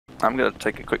I'm gonna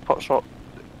take a quick pot shot.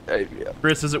 Yeah.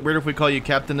 Chris, is it weird if we call you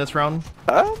Captain this round?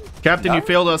 Captain, no. you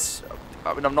failed us.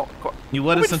 I mean, I'm not quite... You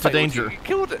led us into danger. You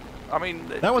killed it. I mean...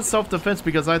 That was self-defense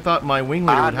because I thought my wing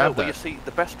leader would have that. But you see,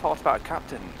 the best part about a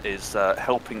captain is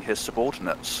helping his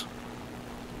subordinates.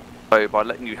 So by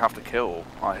letting you have to kill,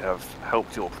 I have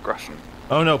helped your progression.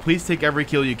 Oh no, please take every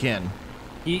kill you can.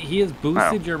 He has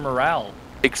boosted your morale.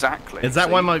 Exactly. Is that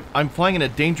why I'm flying in a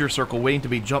danger circle waiting to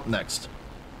be jumped next?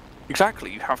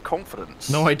 Exactly, you have confidence.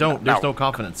 No, I don't. There's no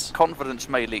confidence. Confidence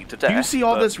may lead to death. Do you see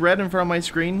all this red in front of my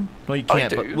screen? No, you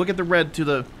can't, I do. but look at the red to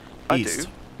the east. I do.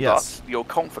 Yes. But your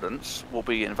confidence will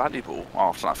be invaluable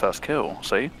after that first kill,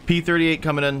 see? P-38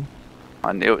 coming in.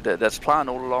 I knew it. There's a plan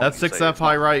all along. That's 6F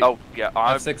high right. Oh, yeah.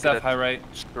 That's 6F high right.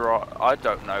 I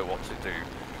don't know what to do.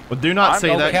 Well, do not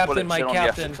say that. Captain, my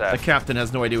captain. The captain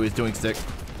has no idea what he's doing, Stick.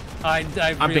 I'm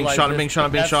being shot, I'm being shot,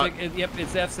 I'm being shot. Yep,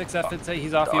 it's F6F.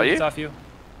 He's off you. He's off you.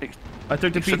 I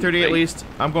took the P-38 at least.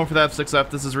 I'm going for that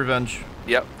F6F. This is revenge.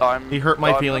 Yep, He hurt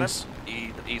my feelings.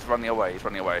 He's running away. He's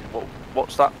running away.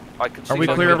 What's that? I can see. Are we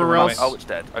clear everywhere else? Oh, it's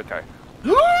dead. Okay.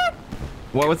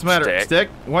 What's the matter? Stick?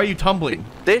 Why are you tumbling?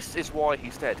 This is why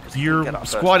he's dead. Your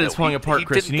squad is falling apart,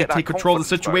 Chris. You need to take control of the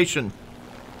situation.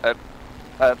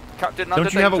 Captain,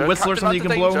 don't you have a whistle or something you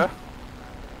can blow?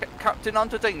 Captain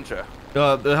under danger.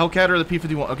 The Hellcat or the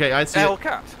P-51? Okay, I see it.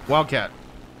 Hellcat. Wildcat.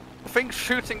 The thing's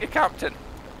shooting your captain.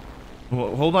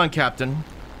 Well, hold on, Captain.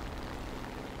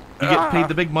 You get paid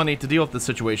the big money to deal with this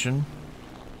situation.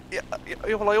 Yeah,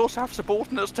 well, I also have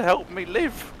subordinates to help me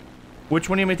live. Which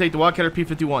one do you may take, the Wildcat or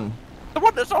P-51? The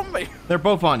one that's on me. They're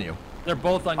both on you. They're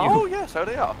both on you. Oh, yeah, so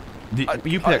they are.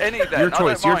 You pick. Your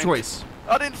choice, your choice.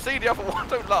 I didn't see the other one,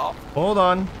 don't laugh. Hold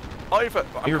on.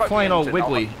 You're flying all engine.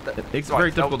 wiggly. It's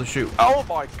very difficult to shoot. Oh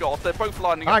my god, they're both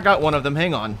lining up. I got one of them,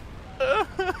 hang on.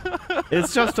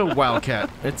 It's just a Wildcat.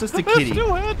 It's just a kitty.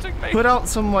 Still hurting me. Put out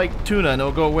some, like, tuna and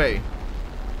it'll go away.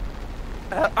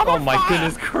 Oh my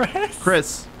goodness, Chris.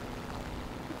 Chris.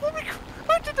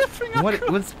 Where did that thing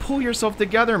happen? Let's pull yourself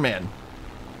together, man.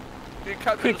 Your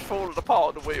captain's fallen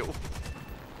apart on the wheel.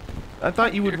 I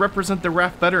thought you would represent the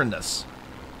RAF better in this.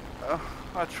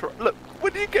 I try. Look,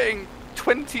 when you're getting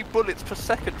 20 bullets per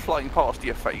second flying past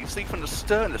your face, even the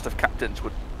sternest of captains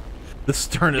would... The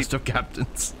sternest of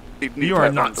captains. You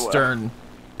are not stern.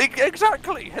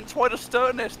 Exactly, hence why the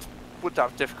sternest would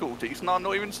have difficulties, and I'm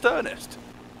not even sternest.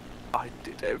 I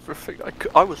did everything I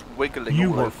could. I was wiggling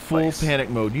all over the place. You were full panic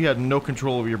mode. You had no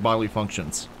control over your bodily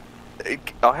functions.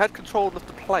 I had control of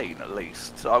the plane, at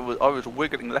least. I was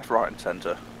wiggling left, right, and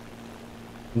centre.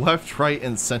 Left, right,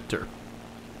 and centre.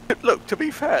 Look, to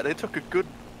be fair, they took a good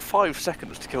 5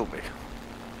 seconds to kill me.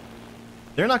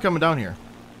 They're not coming down here.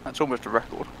 That's almost a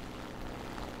record.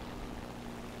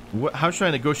 How should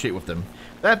I negotiate with them?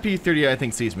 That P-30, I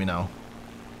think, sees me now.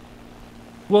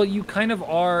 Well, you kind of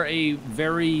are a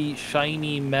very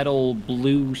shiny metal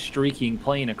blue streaking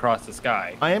plane across the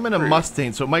sky. I am in a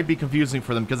Mustang, so it might be confusing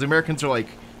for them, because the Americans are like,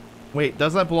 wait,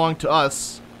 doesn't that belong to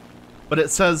us? But it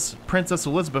says Princess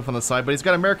Elizabeth on the side, but he's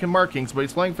got American markings, but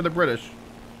he's flying for the British.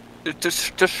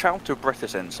 Just shout a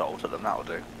British insult at them, that'll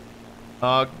do.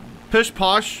 Pish,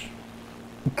 Posh.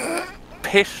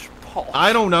 Pish, Posh.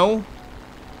 I don't know.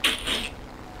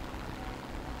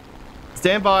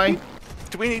 Stand by.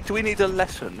 Do we need a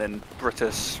lesson in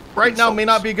British Right insults? now may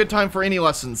not be a good time for any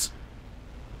lessons.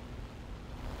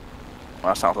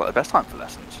 Well, that sounds like the best time for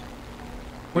lessons.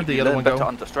 Where'd the other one go?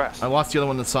 Under stress. I lost the other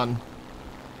one in the sun.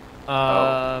 Wait,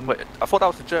 I thought that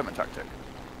was a German tactic.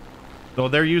 Oh,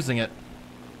 they're using it.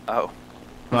 Oh.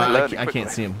 I can't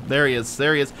see him. There he is.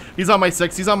 There he is. He's on my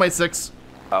 6. He's on my 6.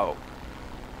 Oh.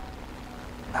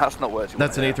 That's not words you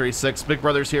That's an A36. Big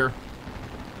Brother's here.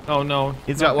 Oh no.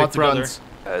 He's got lots of guns.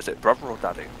 Is it brother or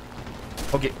daddy?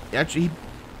 Okay, actually,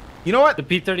 you know what? The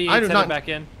P-38 sent it back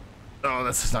in. Oh,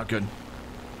 this is not good.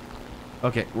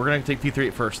 Okay, we're gonna take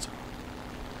P-38 first.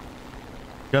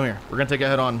 Come here. We're gonna take a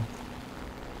head on.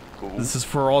 Cool. This is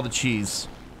for all the cheese.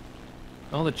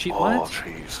 All the cheese? Oh, what?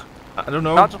 cheese. I don't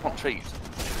know. I just want cheese.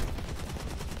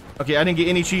 Okay, I didn't get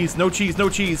any cheese. No cheese. No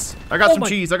cheese. I got some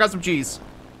cheese. I got some cheese.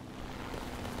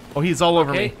 Oh, he's all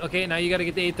over me. Okay, now you gotta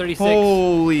get the A36.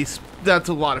 Holy, that's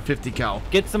a lot of 50 cal.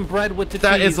 Get some bread with the cheese.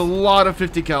 That is a lot of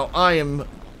 50 cal. I am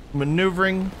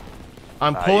maneuvering.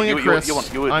 I'm pulling a Chris.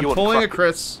 I'm pulling a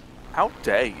Chris. How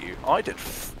dare you? I did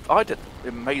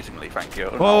amazingly, thank you.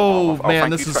 Oh man,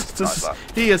 this is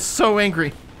he is so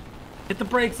angry. Hit the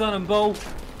brakes on him, Bo.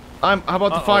 How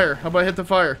about the fire? How about I hit the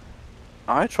fire?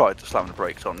 I tried to slam the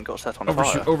brakes on and got set on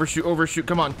fire. Overshoot,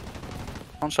 come on.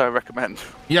 So I recommend.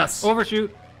 Yes.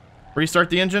 Overshoot. Restart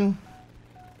the engine.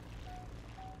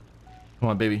 Come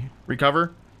on, baby.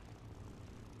 Recover.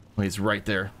 Oh, he's right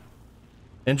there.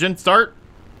 Engine start.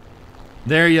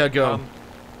 There you go.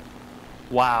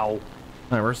 Wow. All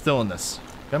right, we're still in this.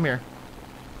 Come here.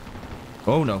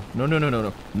 Oh no, no, no, no, no,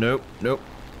 no, nope, nope.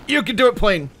 You can do it,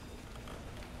 plane.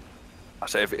 I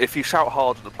say if you shout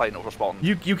hard, the plane will respond.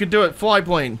 You can do it, fly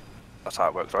plane. That's how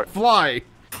it works, right? Fly.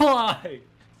 Fly.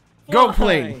 Go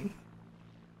plane.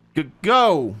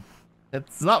 Go.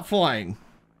 It's not flying.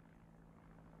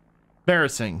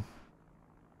 Embarrassing.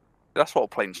 That's what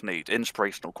planes need.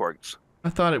 Inspirational quotes. I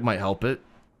thought it might help it.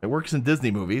 It works in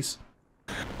Disney movies.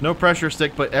 No pressure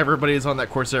stick, but everybody is on that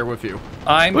Corsair with you.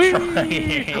 I'm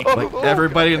trying. Like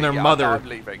everybody and their mother I'm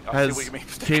leaving. I has see what you mean.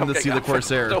 came I'm to see getting the out.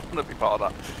 Corsair. I don't want to be part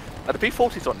of that. The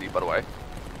P40's on you, by the way.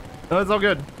 No, it's all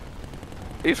good.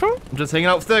 Are you sure? I'm just hanging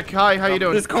out with Thick. Hi, how you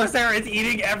doing? This Corsair is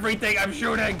eating everything I'm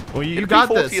shooting. Well, you The got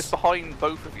P40 this. is behind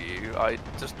both of you. I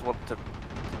just want to...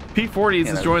 P40s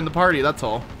is joining the party, that's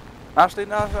all. Actually,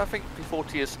 no, I think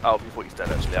P40 is... Oh, P40's dead,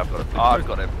 actually. I've got him. I've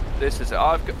got him. This is it.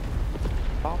 I've got...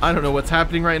 I don't know what's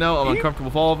happening right now. I'm uncomfortable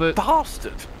with all of it.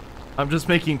 Bastard! I'm just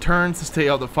making turns to stay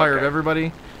out of the fire of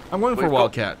everybody. I'm going for We've got-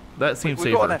 Wildcat. That seems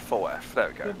We've got an safer. F4F. There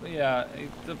we go. Yeah.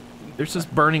 There's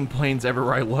just burning planes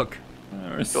everywhere I look.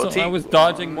 I was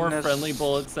dodging more friendly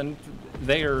bullets than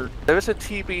they are. There is a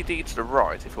TBD to the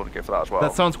right if you want to go for that as well.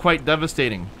 That sounds quite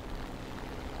devastating.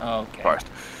 Okay. Christ.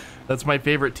 That's my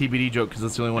favorite TBD joke because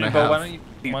that's the only one I But have.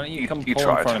 why don't you come pull in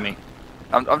tried. front of me?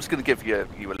 I'm just going to give you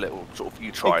a little sort of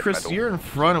you tried Hey, Chris, medal. you're in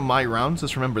front of my rounds.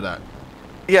 Just remember that.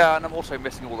 Yeah, and I'm also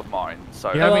missing all of mine.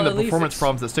 So You're having Well, the at least performance it's-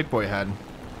 problems that Stick Boy had.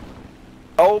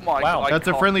 Oh my Wow. god! I That's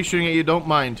a can't- friendly shooting at you. Don't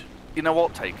mind. You know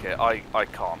what? Take it. I can't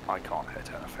hit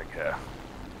anything here.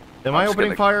 Am I'm I just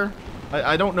opening gonna- fire?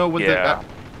 I don't know what Yeah.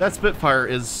 that Spitfire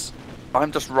is.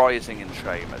 I'm just rising in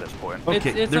shame at this point.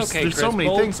 Okay, It's there's okay, so Chris. many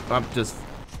Bull- things. I'm just.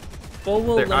 Bull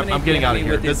will There, eliminate I'm getting the out of enemy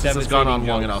here. with his This has gone on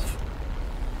devastating long jokes. enough.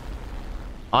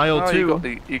 Aisle Oh,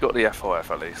 2. you got the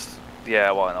FOF at least.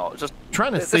 Yeah, why not? Just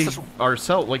Trying to this save is-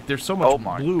 ourselves. Like there's so much Oh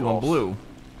my blue on gosh. blue.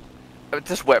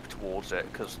 just web towards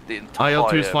it because the entire Aisle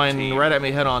 2's flying team- right at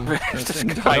me head on. This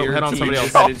entire head on team somebody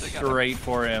just else. headed straight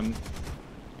for him.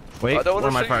 Wait, I don't where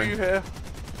am I want to see firing? you here.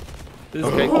 This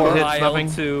Okay, poor hit, aisle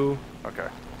snuffing. 2. Okay.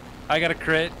 I got a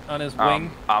crit on his wing.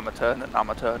 I'm a turning.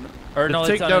 Or To no,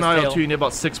 take it's on down his aisle tail. 2, you need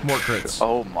about 6 more crits.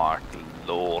 Oh my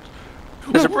lord.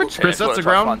 There's a bridge here. Chris, if you that's wanna the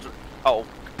try ground. and find- Oh,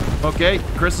 Okay,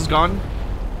 Chris is gone.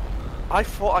 I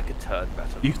thought I could turn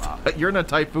better than that. You're in a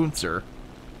typhoon, sir.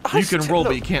 I You can still- roll, but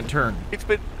look, you can't turn. It's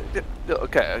been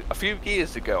okay. A few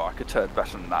years ago, I could turn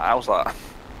better than that. How's that?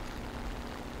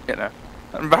 You know,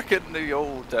 and back in the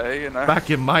old day, you know. Back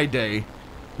in my day,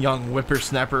 young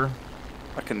whippersnapper,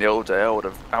 Back in the old day, I would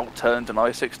have outturned an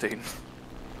I-16.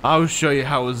 I'll show you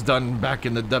how it was done back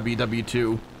in the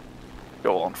WW2.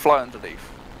 Go on, fly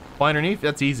underneath. Fly underneath?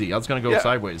 That's easy. I was gonna go Yeah.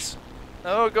 sideways.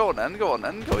 Oh, go on then,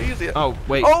 go easier. Oh,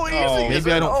 wait. Oh, easy. Oh, is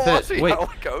maybe it? I don't oh, fit. I see Wait, how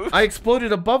it goes. I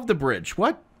exploded above the bridge.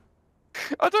 What?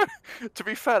 I don't. To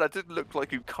be fair, that did look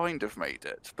like you kind of made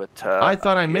it, but I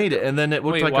thought I made it, and then it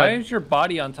looked Wait, like why I... is your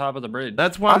body on top of the bridge?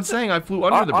 That's why I'm saying I flew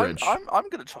under the bridge. I'm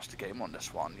gonna trust the game on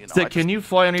this one. You know. Stick, can you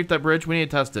fly underneath that bridge? We need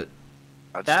to test it.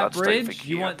 I That just don't bridge? think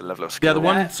You have want- the level of skill. Yeah, the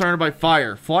one That- surrounded by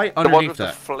fire. Fly The one underneath with the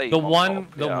that. flame the on one,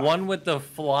 top, the yeah. one with the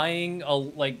flying,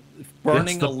 like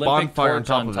burning the Olympic bonfire on torch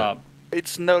top on of it. top.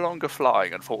 It's no longer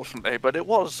flying, unfortunately, but it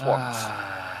was once.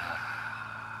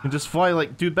 And just fly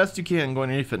like, dude, best you can going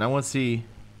underneath it. And I want to see...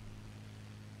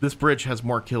 This bridge has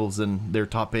more kills than their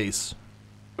top ace.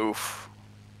 Oof.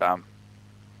 Damn.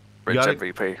 Bridge got it?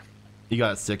 MVP. You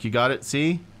got it, Stick. You got it.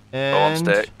 See? Go on, And...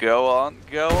 Stick. Go on.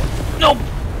 Nope.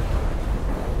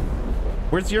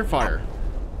 Where's your fire?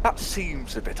 That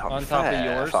seems a bit unfair, On top of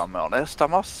yours? if I'm honest. I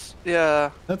must... Yeah.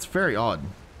 That's very odd.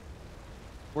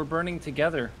 We're burning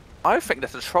together. I think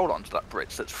there's a troll onto that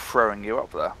bridge that's throwing you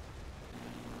up there.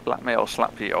 Slap me, I'll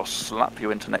slap you. I'll slap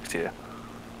you into next year.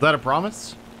 Is that a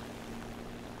promise?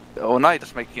 Oh, now you're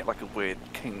just making it like a weird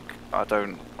kink. I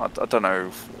don't know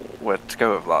where to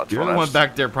go with that. to You're be the one honest.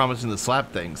 back there promising the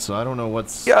slap thing, so I don't know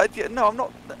what's... Yeah, no, I'm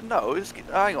not. No,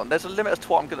 hang on. There's a limit as to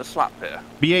what I'm going to slap here.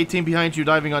 B-18 behind you,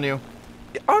 diving on you.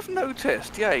 Yeah, I've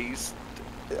noticed. Yeah, he's.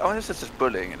 I mean, this is just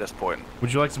bullying at this point.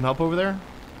 Would you like some help over there?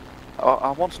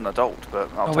 I want an adult, but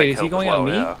I'll take wait, is he help going as well, on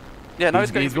me? Yeah, yeah no,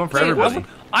 He's going for Wait, everybody.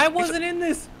 I wasn't in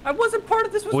this. I wasn't part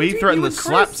of this. Was Well, he between threatened you to and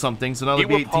slap Chris. something, so now the You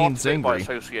were part B-18's of it by angry.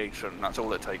 association. That's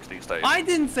all it takes these days. I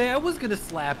didn't say I was gonna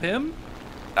slap him.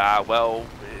 Well,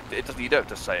 it doesn't. You don't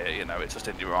have to say it. You know, it's just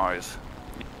in your eyes.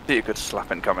 You see a good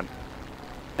slapping coming.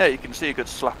 Yeah, you can see a good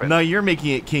slapping. No, you're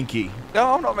making it kinky.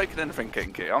 No, I'm not making anything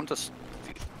kinky. I'm just.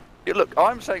 Look,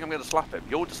 I'm saying I'm going to slap him.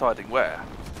 You're deciding where.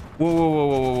 Whoa, whoa, whoa,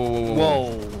 whoa, whoa, whoa,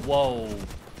 whoa. Whoa, whoa.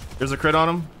 There's a crit on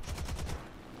him.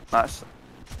 Nice.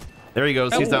 There he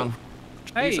goes. He's Oh. down.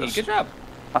 Hey, Jesus. good job.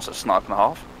 That's a snipe and a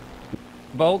half.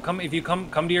 Bo, come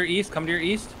to your east. Come to your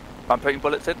east. I'm putting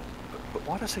bullets in. But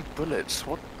why did I say bullets?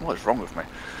 What is wrong with me?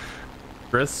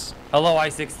 Chris, Hello,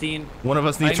 I-16. one of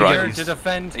us needs I'm to here get to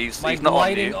defend He's my not on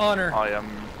gliding you. honor. I am.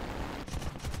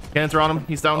 Cannons are on him.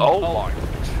 He's down. Oh, Oh. my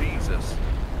Jesus.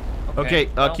 Okay,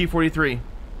 well, key 43.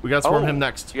 We gotta swarm Oh, him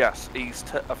next. Yes, is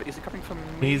he coming from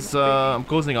me? He's, I'm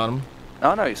closing on him.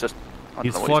 Oh, no, he's just. I don't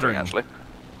He's know what fluttering. He's doing,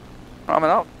 actually. I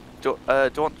mean, do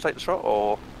you want to take the shot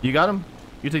or? You got him?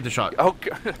 You take the shot. Oh,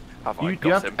 have I You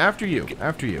got have him? after you,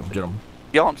 gentlemen.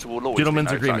 The answer will always Gentleman's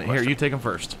be no to that agreement. Here, question. you take him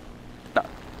first. No.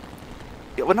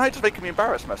 Yeah, well, now you're just making me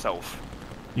embarrass myself.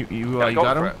 You Yeah, you go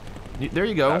got for him? There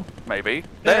you go. Maybe.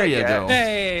 There you yeah. go.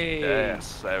 Hey.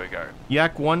 Yes, there we go.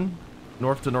 Yak 1,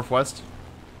 north to northwest.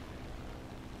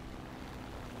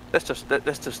 Let's just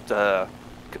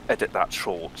edit that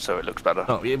short so it looks better.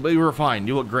 Oh, yeah, but you were fine.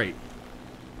 You look great.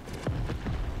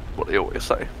 What they always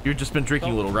say. You've just been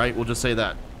drinking a little, right? We'll just say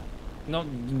that. No,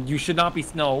 you should not be.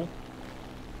 No.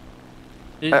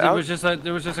 There was just a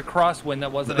crosswind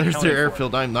that wasn't. There's their accounted for.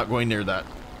 airfield. I'm not going near that.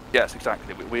 Yes,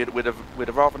 exactly. We had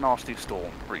a rather nasty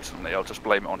storm recently. I'll just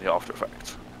blame it on the after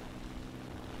effects.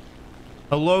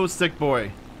 Hello, stick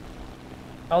boy.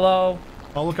 Hello.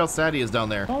 Oh, look how sad he is down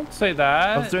there. Don't say I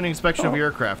that. was doing an inspection of your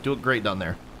aircraft. You look great down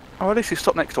there. Oh, at least he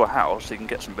stopped next to a house so you can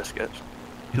get some biscuits.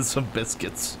 Get some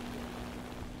biscuits.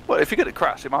 Well, if you get a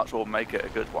crash, you might as well make it a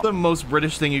good one. The most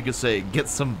British thing you could say. Get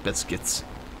some biscuits.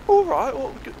 All right,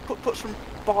 well, put some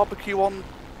barbecue on,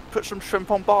 put some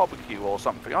shrimp on barbecue or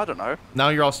something. I don't know. Now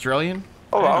you're Australian?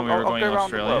 All right, know we were I'll going go around the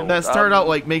Australian. world. That started out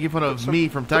like making fun put of some- me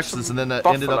from put Texas, some and then that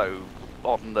ended up buffalo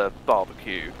on the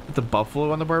barbecue. with the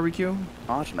buffalo on the barbecue.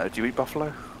 I don't know. Do you eat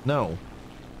buffalo? No,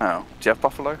 Oh, do you have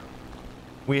buffalo?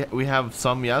 we have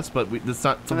some, yes, but it's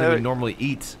not something No, we normally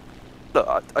eat. Look,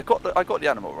 I got the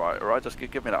animal right. All right, just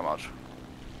give me that much.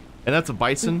 And that's a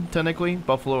bison, technically.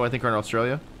 Buffalo, I think, are in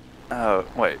Australia. Oh,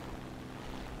 wait.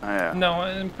 Oh, yeah. No,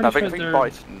 I'm pretty I sure think they're.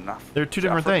 bison. They're two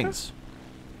different Africa? things.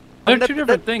 They're I mean, two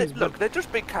different things. Look, But they're just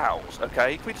big cows,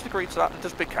 okay? Can we just agree to that? They're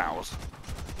just big cows.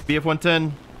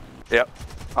 BF-110. Yep.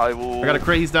 I will. I got a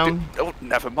crate. He's down. Oh,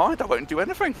 never mind. I won't do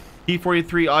anything.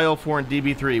 T-43, IL-4, and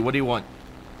DB-3. What do you want?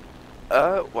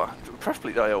 Well,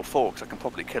 preferably the IL-4 because I can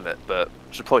probably kill it, but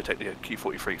should probably take the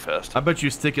Q-43 first. I bet you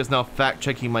Stick is now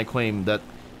fact-checking my claim that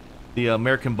the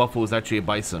American buffalo is actually a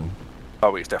bison.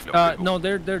 Oh, he's definitely on Google. no,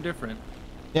 they're different.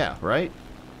 Yeah, right?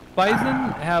 Bison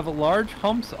have large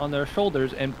humps on their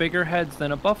shoulders and bigger heads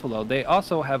than a buffalo. They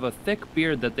also have a thick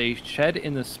beard that they shed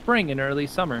in the spring and early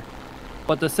summer.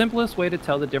 But the simplest way to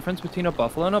tell the difference between a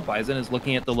buffalo and a bison is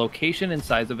looking at the location and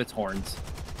size of its horns.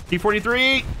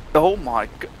 T-43! Oh my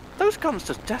god. Those guns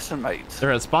just decimate.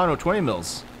 They're Hispano 20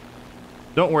 mils.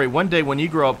 Don't worry, one day when you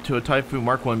grow up to a Typhoon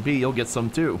Mark 1B, you'll get some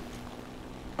too.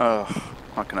 Ugh,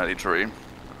 I can only dream.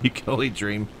 You can only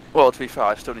dream. Well, to be fair,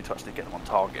 I still need to actually get them on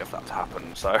target if that to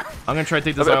happen, so... I'm gonna try to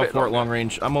take this A bit IL-4 at longer. long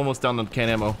range. I'm almost down on can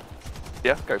ammo.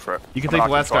 Yeah, go for it. You can I mean, take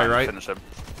the I last try guy, and right? Finish him.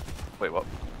 Wait, what?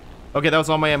 Okay, that was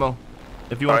all my ammo.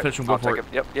 If you want Alright, to finish him, go I'll for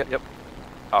take it. him. Yep.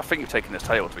 I think you've taken his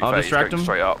tail, to be I'll fair. distract He's going him.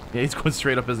 straight up. Yeah, he's going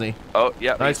straight up, isn't he? Oh,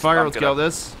 yeah. Nice fire, let's get all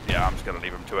this. Yeah, I'm just going to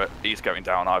leave him to it. He's going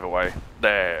down either way.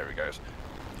 There he goes.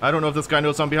 I don't know if this guy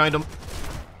knows I'm behind him.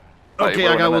 Oh, he Okay, will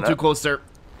I in got a a little minute. too close there.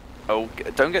 Oh,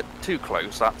 don't get too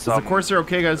close. That's, Is the Corsair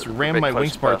okay, guys? Ram bit my close wing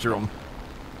to spar personal. through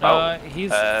him.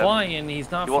 He's flying.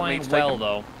 He's not you want me flying to take well, him?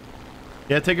 though.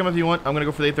 Yeah, take him if you want. I'm gonna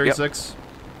go for the A36.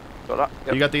 Got that?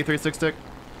 Yep. You got the A36 stick?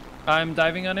 I'm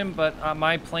diving on him, but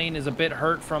my plane is a bit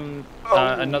hurt from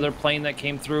another plane that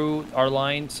came through our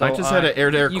line. So I just had an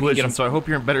air-to-air you can get collision, him. so I hope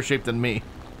you're in better shape than me.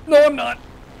 No, I'm not.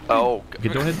 Oh, Okay,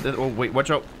 go ahead. Oh, wait,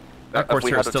 watch out. That have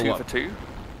we Corsair had is a still 2 up. for 2?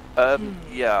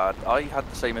 Yeah, I had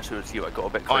the same issue as you. I got a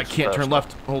bit Oh, close. I can't turn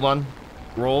left. Hold on.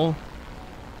 Roll.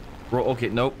 Roll. Okay,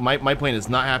 nope. My plane is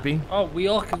not happy. Oh, we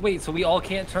all wait. So we all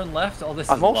can't turn left. Oh, this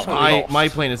I'm is also- lovely. lost. My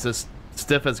plane is as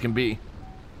stiff as can be.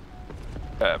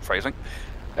 Phrasing.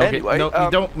 Okay, Anyway, no,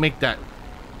 you don't make that.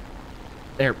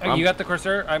 There, You got the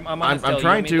Corsair. I'm on I'm his tail. You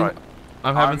trying want me to. Right.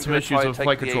 I'm having I'm some gonna issues try with and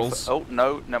flight take the controls. Oh,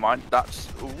 no, never mind. That's...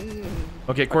 Ooh.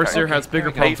 Okay, Corsair Okay, has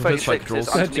bigger there we go. problems with his flight A36 is controls.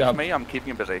 Good underneath job. me. I'm keeping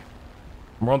him busy.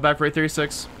 I'm rolling back for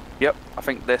A36. Yep, I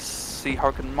think this Sea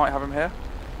Hurricane might have him here.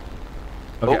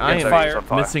 Okay, Oh, I yes, am there he is on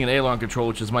fire. missing an aileron control,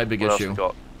 which is my big What else issue. we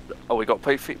got? Oh, we got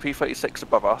P36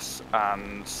 above us,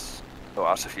 and... Oh,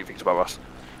 that's a few things above us.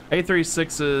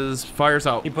 A36 is fires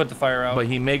out, He put the fire out. but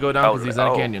he may go down Oh, because he's in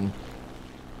a oh. canyon.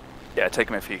 Yeah, take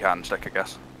him if you can, Stick, I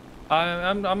guess.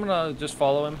 I'm gonna just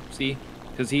follow him. See,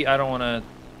 because I don't want to.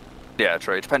 Yeah,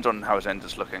 true. It depends on how his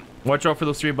engine's looking. Watch out for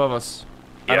those three above us.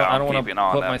 Yeah, I don't want keeping to an eye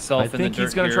on put him. myself I in the think dirt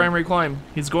he's gonna here. try and reclimb.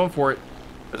 He's going for it.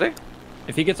 Is he?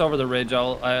 If he gets over the ridge,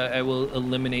 I will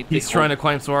eliminate. He's trying to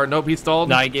climb so hard. Nope, he stalled.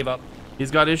 Nah, I gave up.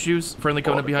 He's got issues. Friendly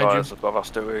coming What up are the behind guys you. above us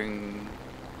doing?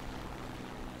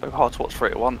 So hard to watch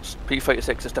three at once.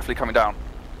 P36 is definitely coming down.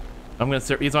 I'm gonna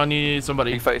start. He's on you,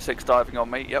 somebody. P36 diving on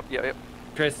me. Yep.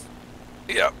 Chris,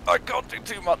 Yep, I can't do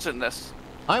too much in this.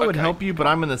 I would Okay. help you, but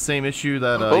I'm in the same issue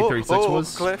that A36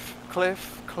 was. Cliff.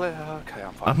 Okay,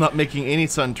 I'm fine. I'm not making any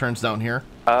sun turns down here.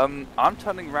 I'm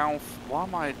turning around. Why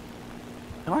am I?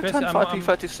 Can I Chris, turn I'm- 5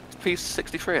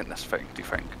 P63 in this thing? Do you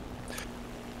think?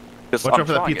 Because Watch I'm out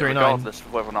for that trying it P39. regardless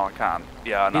of whether or not I can.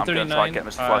 Yeah, and I'm going to try and get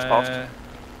Mr. Flies past.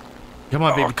 Come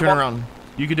on, Oh, baby, come turn on. around.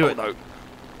 You can do it. No.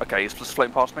 Okay, he's just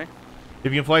floating past me.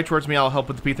 If you can fly towards me, I'll help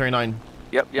with the P39.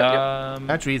 Yep.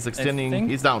 Actually, he's extending. think-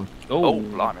 He's down. Oh,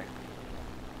 blimey.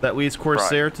 That leaves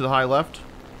Corsair to the high left.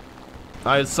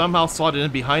 I somehow slotted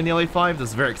in behind the LA5. This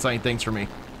is very exciting things for me.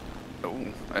 Oh,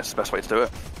 that's the best way to do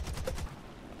it.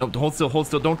 No, hold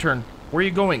still. Don't turn. Where are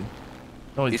you going?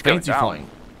 Oh, he's going fancy down. flying.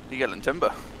 You yelling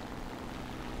timber.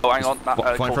 Oh, hang on.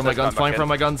 Flying from my guns. Flying from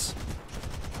my guns.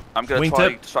 I'm going to try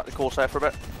Wingtip. to distract the Corsair for a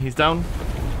bit. He's down.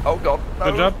 Oh, God. No.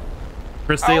 Good job.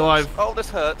 Chris, stay Ouch. alive. Oh, this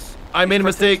hurts. I made a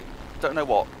mistake. Don't know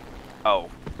what. Oh.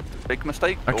 Big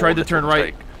mistake? I or tried to little turn right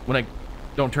mistake? when I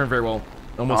don't turn very well.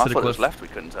 Oh, Almost I hit a thought it was cliff. left we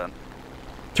couldn't turn.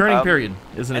 Turning period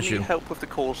is an Any issue. help with the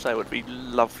Corsair would be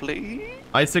lovely.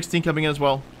 I-16 coming in as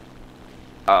well.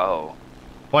 Oh.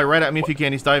 Fly right at me if you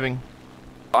can. He's diving.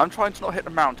 I'm trying to not hit the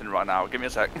mountain right now. Give me a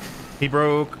sec. He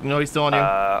broke. No, he's still on you.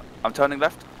 I'm turning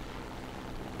left.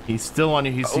 He's still on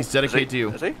you. He's dedicated to you.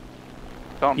 Is he?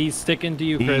 Gone. He's sticking to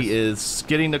you, Chris. He is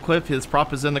skidding the cliff. His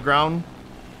prop is in the ground.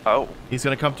 Oh. He's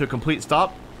going to come to a complete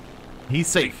stop. He's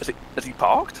safe. Is he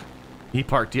parked? He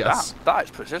parked, yes. That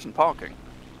is precision parking.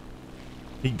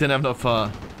 He didn't have enough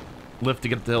lift to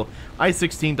get up the hill.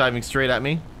 I-16 diving straight at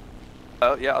me.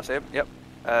 Oh, yeah, I see him. Yep.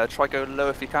 Try go low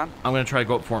if you can. I'm going to try to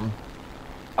go up for him.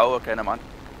 Oh, okay, never mind.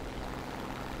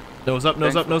 Nose up.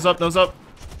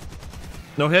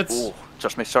 No hits. Ooh,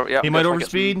 just missed. Sorry, yeah. He might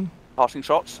overspeed. Passing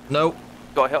shots. No.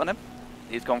 Got a hit on him.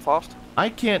 He's gone fast. I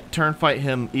can't turn fight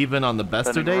him even on the best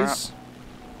of Turning days.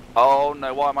 Oh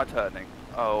no, why am I turning?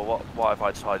 Oh, why have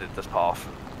I decided this path?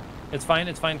 It's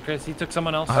fine, Chris. He took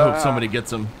someone else. I hope somebody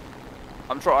gets him.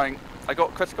 I'm trying. I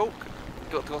got critical.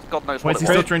 God knows Wait, what he's it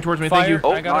still was. turning towards me. Fire. Thank you.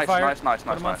 Oh, I got a fire. nice.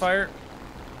 Put him on fire.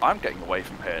 I'm getting away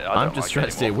from here. I'm just trying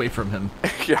to stay away from him.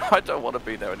 Yeah, I don't want to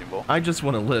be there anymore. I just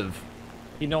want to live.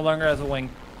 He no longer has a wing.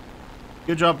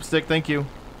 Good job, Stick. Thank you.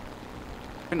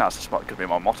 I think that's going to be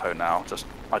my motto now.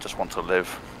 I just want to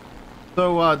live.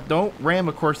 So, don't ram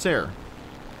a Corsair.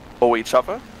 Or each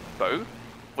other. Both.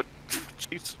 But,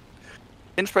 jeez.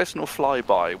 Inspirational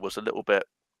flyby was a little bit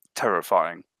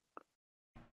terrifying.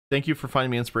 Thank you for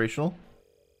finding me inspirational.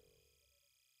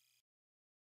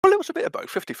 Well, it was a bit of both.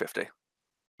 50-50.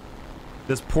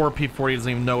 This poor P40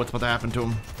 doesn't even know what's about to happen to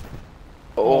him.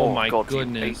 Oh my God,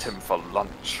 goodness. you ate him for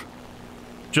lunch.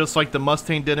 Just like the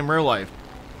Mustang did in real life.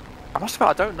 I must admit,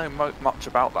 I don't know much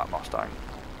about that Mustang.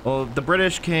 Well, the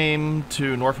British came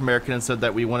to North America and said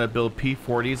that we want to build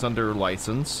P40s under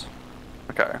license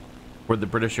Okay. for the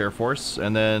British Air Force.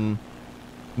 And then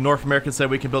North America said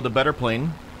we can build a better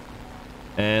plane.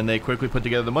 And they quickly put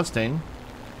together the Mustang.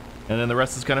 And then the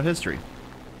rest is kind of history.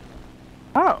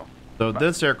 Oh. So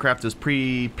this aircraft is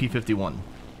pre-P51.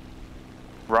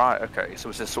 Right, okay. So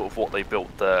is this sort of what they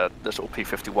built the sort of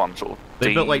P-51 sort of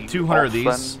They built like 200 of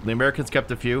these. then? The Americans kept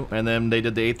a few, and then they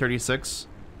did the A-36,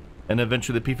 and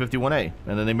eventually the P-51A,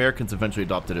 and then the Americans eventually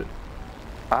adopted it.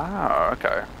 Ah,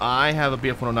 okay. I have a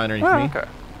BF-109 underneath Oh, me. okay.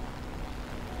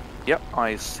 Yep,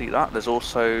 I see that. There's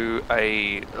also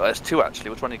there's two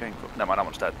actually. Which one are you going for? No, that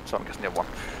one's dead, so I'm guessing the other one.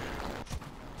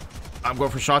 I'm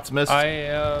going for shots missed.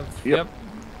 Yep.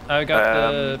 I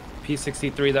got the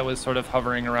P63 that was sort of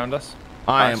hovering around us.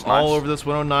 I am Nice. all over this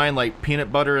 109 like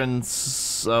peanut butter and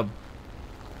toast.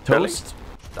 Really?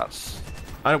 That's...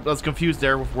 I was confused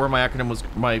there with where my acronym was,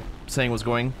 my saying was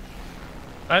going.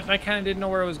 I kind of didn't know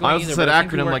where it was going I also either. said but I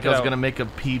think we acronym worked like it I was out. going to make a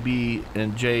PB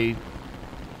and J.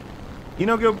 You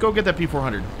know, go get that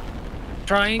P400.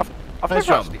 Trying. I've Nice never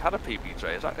job. actually had a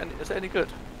PBJ. Is it any good?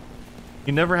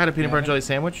 You never had a peanut butter and jelly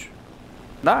sandwich?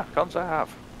 No, can't say I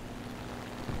have.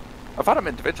 I've had them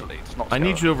individually. It's not. I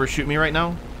need you to overshoot me right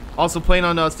now. Also playing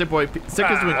on Stick Boy.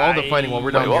 Stick is doing all the fighting while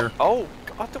we're down here. Oh,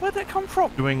 God, where'd that come from?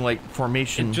 Doing like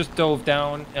formation. It just dove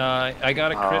down. I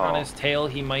got a crit on Oh. his tail.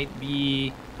 He might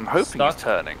be I'm hoping stuck, he's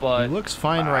turning. He but looks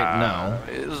fine right now.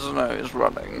 He's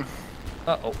running.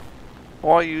 uh-oh.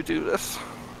 Why you do this?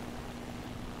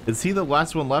 Is he the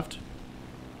last one left?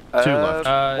 Two left.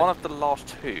 One of the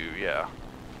last two, yeah.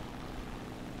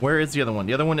 Where is the other one?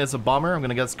 The other one is a bomber. I'm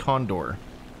gonna guess Condor.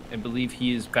 I believe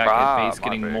he is back at base might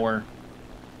getting be. more.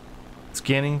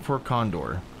 Scanning for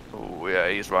Condor. Oh yeah,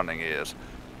 he's running. He is.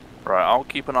 Right, I'll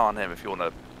keep an eye on him if you want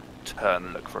to turn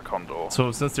and look for a Condor.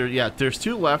 So since there's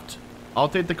 2 left. I'll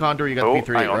take the Condor. You got Oh, the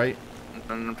P38, hang on. right?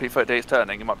 And P38 is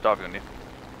turning. He might be diving on you.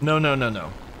 No.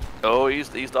 Oh, he's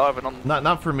diving on.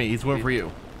 Not for me. He's going for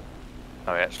you.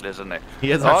 Oh, he actually is, isn't he?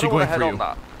 He is I actually don't want going to for head you.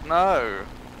 on that.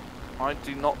 No, I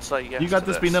do not say yes. You got to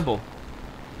this. Be nimble.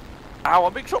 Ow,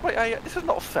 I'm being shot by A. This is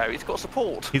not fair. He's got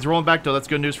support. He's rolling back though. That's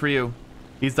good news for you.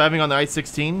 He's diving on the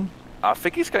I-16. I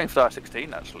think he's going for the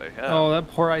I-16 actually. Yeah. Oh, that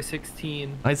poor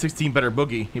I-16. I-16 better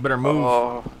boogie. He better move.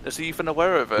 Oh, is he even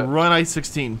aware of it? Run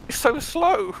I-16. He's so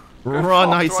slow. Go Run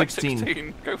faster,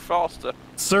 I-16. Go faster.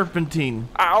 Serpentine.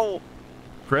 Ow.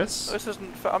 Chris? This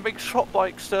isn't fair. I'm being shot by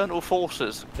external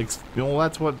forces. Well,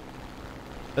 that's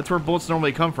where bullets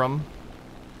normally come from.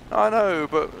 I know,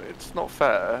 but it's not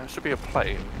fair. It should be a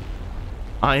plane.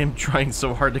 I am trying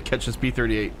so hard to catch this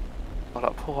B-38. Oh,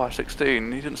 that poor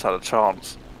I-16. He didn't stand a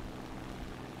chance.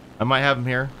 I might have him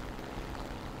here.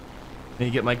 Can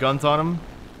you get my guns on him?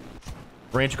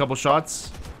 Range a couple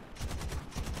shots.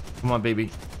 Come on,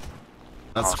 baby.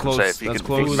 That's close. Say, if you That's can,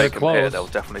 close. If you can make They're him here, close. they'll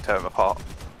definitely tear him apart.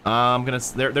 I'm gonna.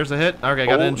 There's a hit. Okay, I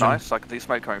got an engine. Nice. I can see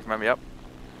smoke coming from him. Yep.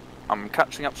 I'm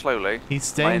catching up slowly. He's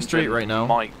staying straight right now.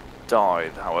 Might die,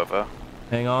 however.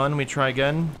 Hang on. Let me try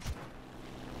again.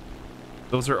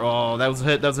 Those are. Oh, that was a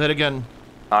hit. That was a hit again.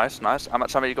 Nice. How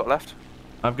much ammo you got left?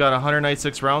 I've got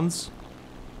 196 rounds.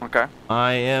 Okay.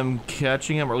 I am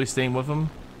catching him, or at least staying with him.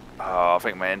 Oh, I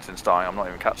think my engine's dying. I'm not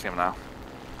even catching him now.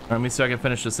 Let me see if I can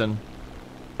finish this in.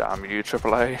 Damn you,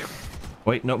 AAA.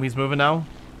 Wait, nope, he's moving now.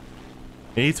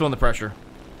 He's feeling the pressure.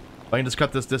 I can just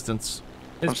cut this distance.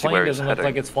 His Let's see plane where he's doesn't look heading.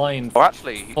 like it's flying Oh,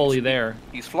 actually, fully there.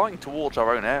 he's flying towards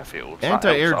our own airfield. So that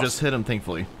Anti-air helps just us. hit him,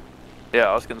 thankfully. Yeah,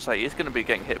 I was going to say, he's going to be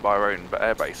getting hit by our own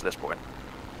air base at this point.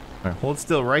 All right, hold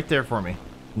still right there for me.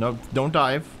 No, don't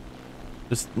dive.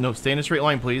 Just, no, stay in a straight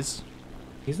line, please.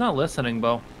 He's not listening,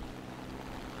 Bo.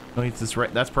 No, he's just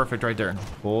right. That's perfect right there.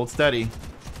 Hold steady.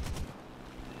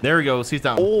 There he goes. He's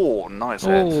down. Oh, nice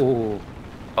hit.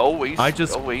 Oh,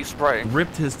 he's spraying.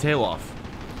 Ripped his tail off.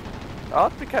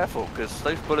 I'd be careful, because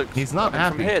those bullets... He's not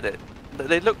happy. From here,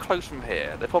 they look close from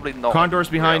here. They're probably not... Condor's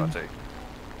behind. reality.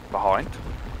 Behind?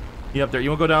 You up there?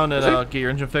 You want to go down and get your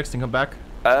engine fixed and come back?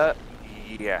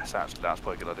 Yes, actually, that's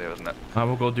probably a good idea, isn't it? I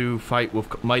will go do fight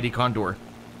with Mighty Condor.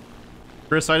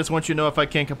 Chris, I just want you to know if I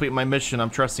can't complete my mission, I'm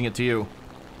trusting it to you.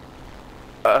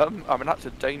 I mean, that's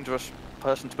a dangerous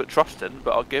person to put trust in,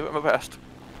 but I'll give it my best.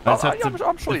 I just have to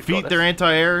I'm sure he's got defeat their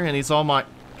anti-air, and he's all my...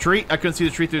 Tree? I couldn't see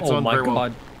the tree through its Oh own my very well.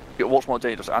 god. Yeah, what's more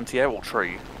dangerous, anti-air or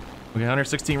tree? Okay,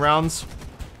 116 rounds.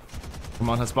 Come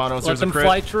on, Hispanos, Let there's a them crit.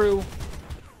 fly true.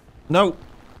 No.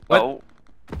 What? Oh,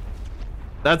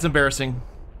 That's embarrassing.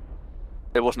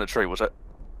 it wasn't a tree, was it?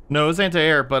 No, it was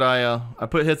anti-air, but I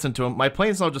put hits into him. My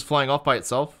plane's not just flying off by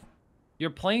itself. Your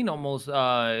plane almost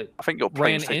I think your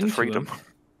ran plane's take into to freedom. him.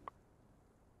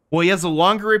 Well, he has a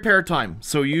longer repair time,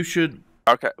 so you should...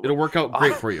 Okay. It'll work out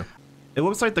great for you. It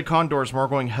looks like the Condor's more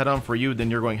going head-on for you than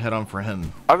you're going head-on for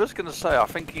him. I was going to say, I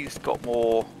think he's got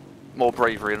more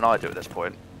bravery than I do at this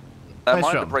point. Nice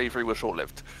Mine, the job. bravery was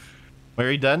short-lived. Were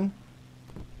you dead?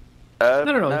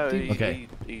 No. Okay.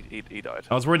 He died.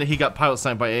 I was worried that he got pilot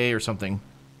signed by A or something.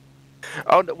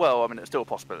 Oh, no, well, I mean, it's still a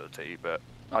possibility, but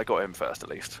I got him first, at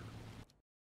least.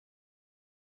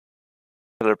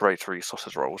 Celebratory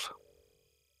sausage rolls.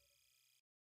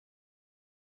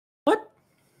 What?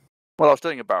 Well, I was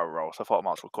doing a barrel roll, so I thought I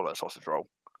might as well call it a sausage roll.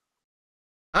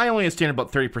 I only understand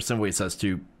about 30% what he says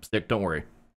to Stick, don't worry.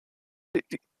 I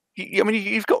mean,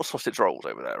 you've got sausage rolls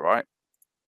over there, right?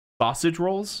 Sausage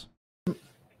rolls?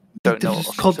 Don't know It's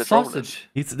what a called sausage roll is. sausage.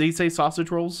 Did he say sausage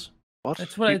rolls? What?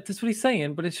 That's what he's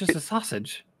saying, but it's just a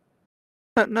sausage.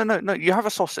 No. You have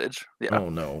a sausage, yeah, Oh,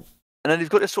 no. and then you've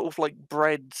got this sort of like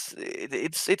bread.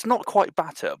 It's not quite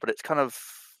batter, but it's kind of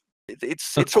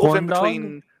it's A sort of in corn dog?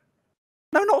 between.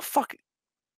 No, not a fuck.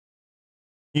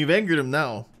 You've angered him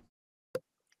now.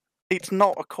 It's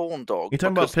not a corn dog. You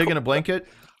talking about because pig in a blanket?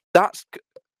 That's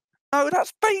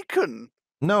that's bacon.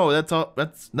 No, that's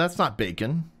not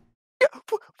bacon. Yeah,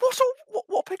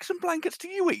 what pigs and blankets do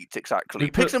you eat exactly?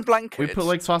 We Pigs put- and blankets. We put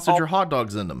like sausage Oh. or hot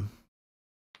dogs in them.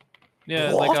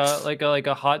 Yeah, What? like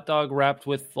a hot dog wrapped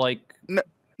with like No,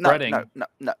 breading.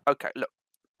 no. Okay, look,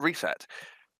 reset.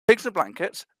 Pigs and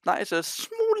blankets. That is a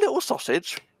small little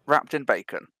sausage wrapped in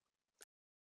bacon.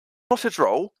 Sausage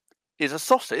roll is a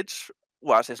sausage.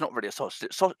 Well, it's not really a sausage.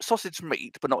 It's sausage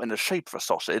meat, but not in the shape of a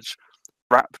sausage,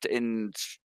 wrapped in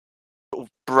sort of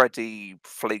bready,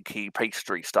 flaky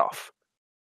pastry stuff.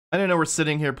 I didn't know we're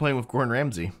sitting here playing with Gordon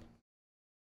Ramsay.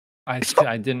 I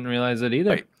didn't realize it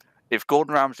either. Wait. If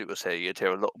Gordon Ramsay was here, you'd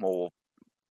hear a lot more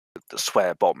the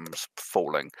swear bombs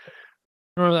falling.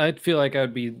 Or I'd feel like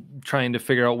I'd be trying to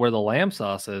figure out where the lamb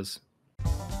sauce is.